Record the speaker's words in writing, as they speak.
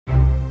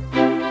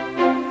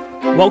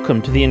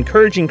Welcome to the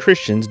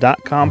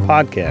encouragingchristians.com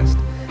podcast.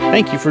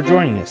 Thank you for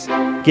joining us.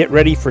 Get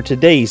ready for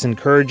today's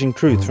encouraging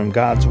truth from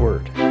God's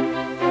Word.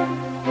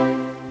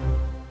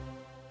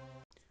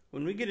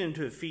 When we get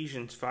into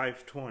Ephesians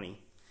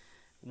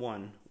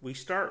 5:21, we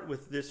start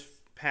with this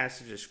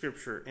passage of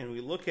Scripture and we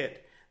look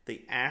at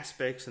the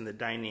aspects and the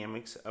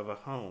dynamics of a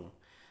home.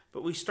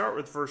 But we start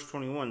with verse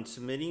 21,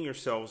 submitting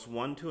yourselves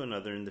one to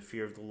another in the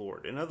fear of the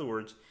Lord. In other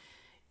words,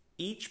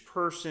 each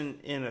person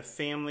in a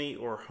family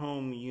or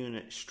home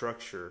unit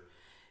structure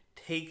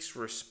takes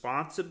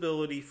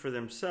responsibility for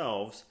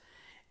themselves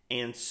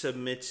and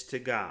submits to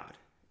God.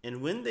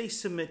 And when they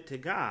submit to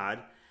God,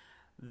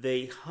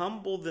 they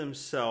humble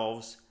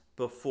themselves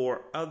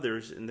before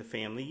others in the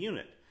family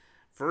unit.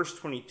 Verse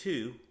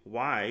 22,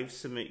 wives,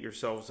 submit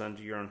yourselves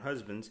unto your own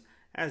husbands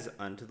as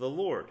unto the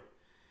Lord.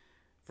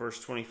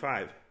 Verse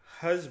 25,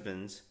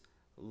 husbands,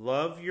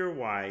 love your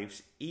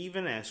wives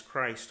even as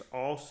Christ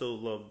also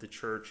loved the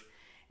church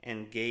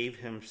and gave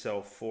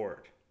himself for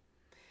it.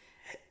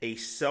 A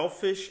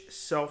selfish,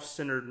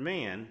 self-centered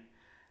man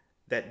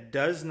that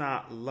does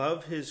not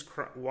love his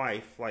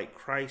wife like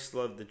Christ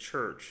loved the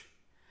church,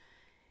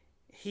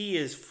 he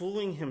is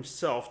fooling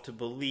himself to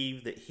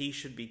believe that he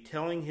should be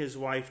telling his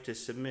wife to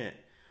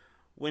submit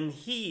when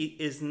he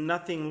is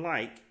nothing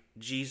like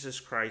Jesus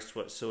Christ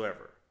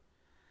whatsoever.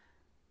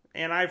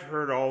 And I've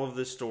heard all of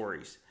the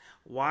stories.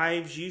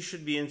 Wives, you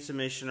should be in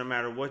submission no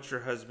matter what your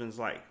husband's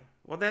like.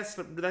 Well,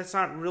 that's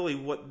not really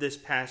what this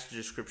passage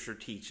of Scripture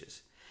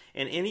teaches.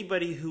 And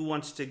anybody who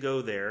wants to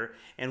go there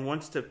and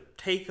wants to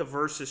take a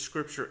verse of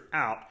Scripture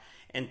out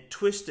and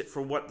twist it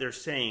for what they're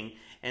saying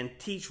and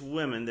teach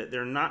women that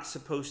they're not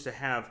supposed to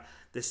have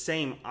the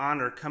same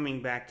honor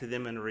coming back to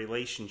them in a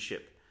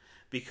relationship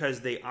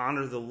because they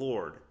honor the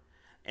Lord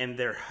and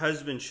their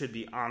husband should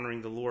be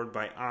honoring the Lord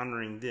by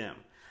honoring them.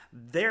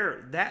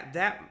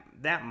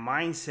 That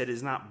mindset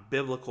is not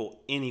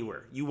biblical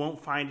anywhere. You won't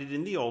find it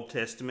in the Old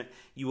Testament.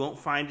 You won't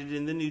find it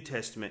in the New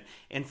Testament.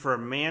 And for a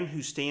man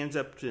who stands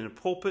up in a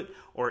pulpit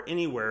or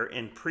anywhere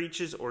and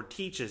preaches or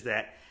teaches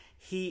that,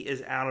 he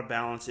is out of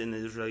balance in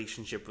his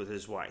relationship with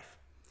his wife.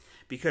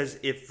 Because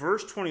if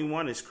verse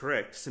 21 is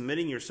correct,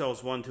 submitting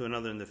yourselves one to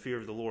another in the fear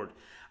of the Lord,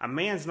 a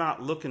man's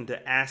not looking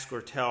to ask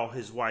or tell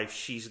his wife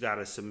she's got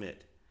to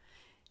submit.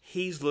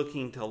 He's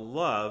looking to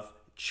love,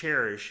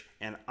 cherish,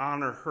 and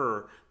honor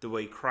her the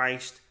way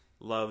Christ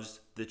loves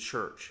the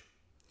church.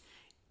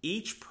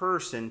 Each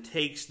person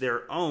takes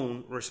their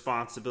own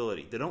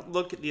responsibility. They don't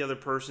look at the other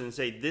person and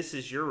say, this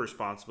is your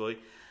responsibility.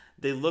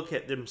 They look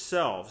at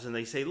themselves and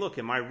they say, look,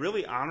 am I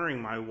really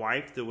honoring my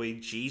wife the way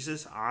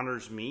Jesus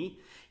honors me?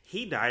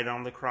 He died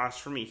on the cross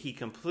for me. He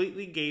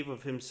completely gave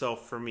of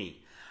himself for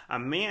me. A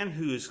man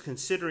who is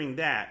considering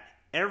that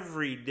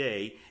every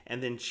day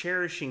and then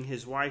cherishing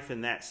his wife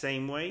in that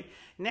same way,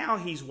 now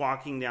he's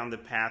walking down the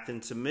path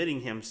and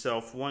submitting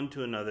himself one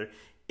to another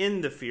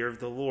in the fear of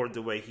the Lord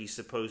the way he's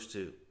supposed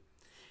to.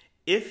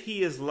 If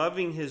he is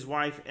loving his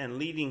wife and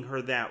leading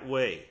her that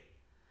way,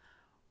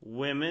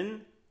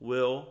 women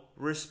will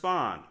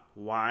respond.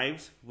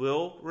 Wives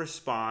will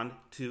respond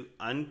to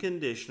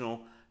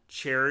unconditional,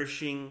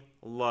 cherishing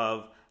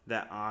love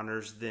that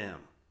honors them.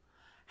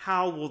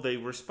 How will they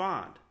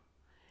respond?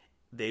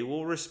 They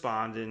will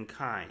respond in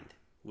kind,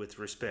 with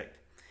respect.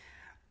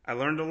 I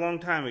learned a long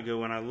time ago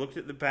when I looked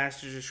at the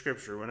passage of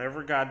Scripture,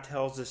 whenever God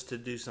tells us to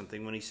do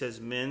something, when he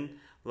says, men,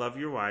 love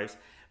your wives,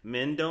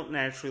 men don't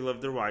naturally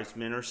love their wives.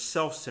 Men are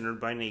self-centered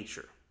by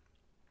nature.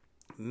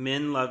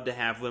 Men love to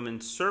have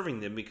women serving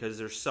them because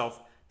they're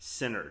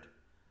self-centered.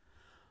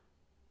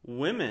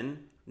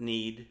 Women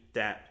need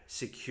that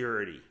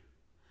security.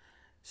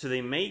 So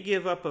they may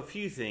give up a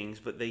few things,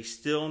 but they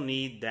still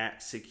need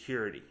that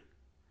security.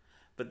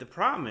 But the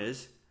problem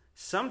is,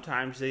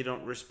 sometimes they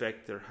don't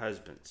respect their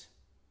husbands.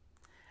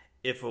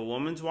 If a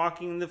woman's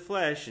walking in the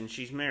flesh and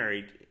she's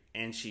married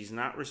and she's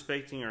not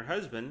respecting her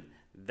husband,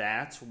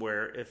 that's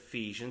where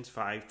Ephesians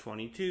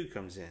 5:22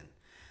 comes in.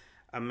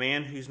 A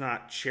man who's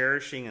not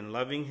cherishing and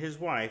loving his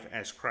wife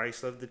as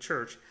Christ loved the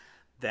church,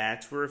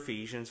 that's where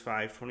Ephesians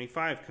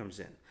 5:25 comes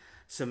in.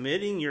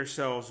 Submitting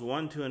yourselves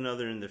one to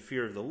another in the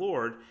fear of the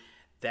Lord,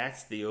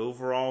 that's the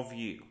overall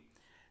view.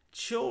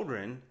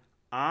 Children,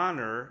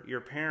 honor your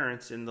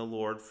parents in the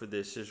Lord, for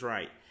this is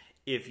right.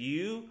 If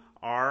you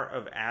are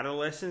of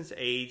adolescence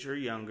age or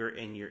younger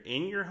and you're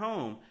in your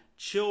home,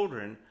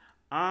 children,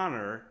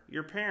 honor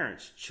your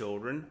parents.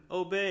 Children,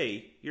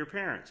 obey your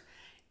parents.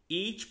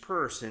 Each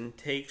person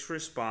takes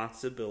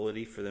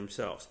responsibility for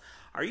themselves.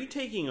 Are you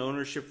taking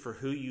ownership for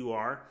who you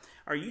are?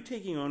 Are you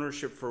taking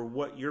ownership for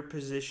what your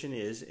position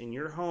is in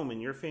your home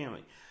and your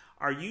family?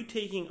 Are you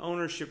taking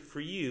ownership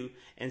for you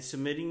and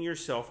submitting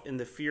yourself in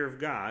the fear of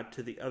God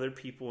to the other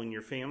people in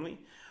your family?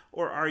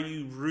 Or are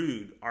you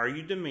rude? Are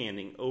you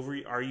demanding?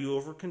 Are you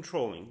over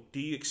controlling? Do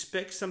you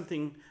expect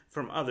something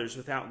from others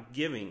without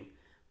giving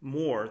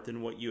more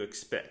than what you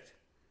expect?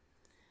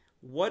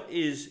 What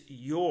is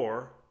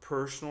your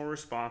personal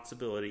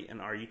responsibility,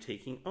 and are you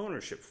taking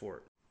ownership for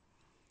it?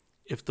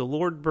 If the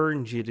Lord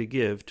burdens you to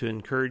give to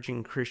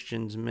Encouraging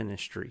Christians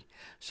Ministry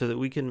so that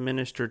we can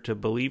minister to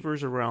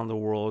believers around the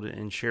world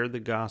and share the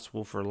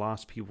gospel for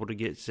lost people to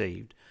get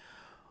saved,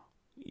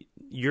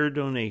 your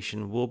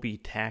donation will be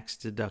tax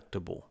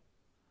deductible.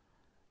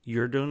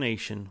 Your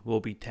donation will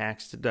be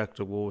tax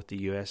deductible with the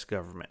U.S.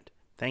 government.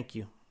 Thank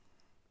you.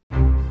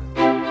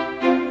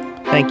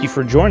 Thank you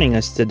for joining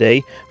us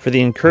today for the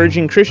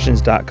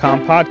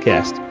EncouragingChristians.com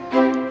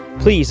podcast.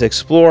 Please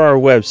explore our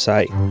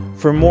website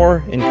for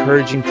more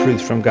encouraging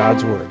truths from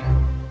God's Word.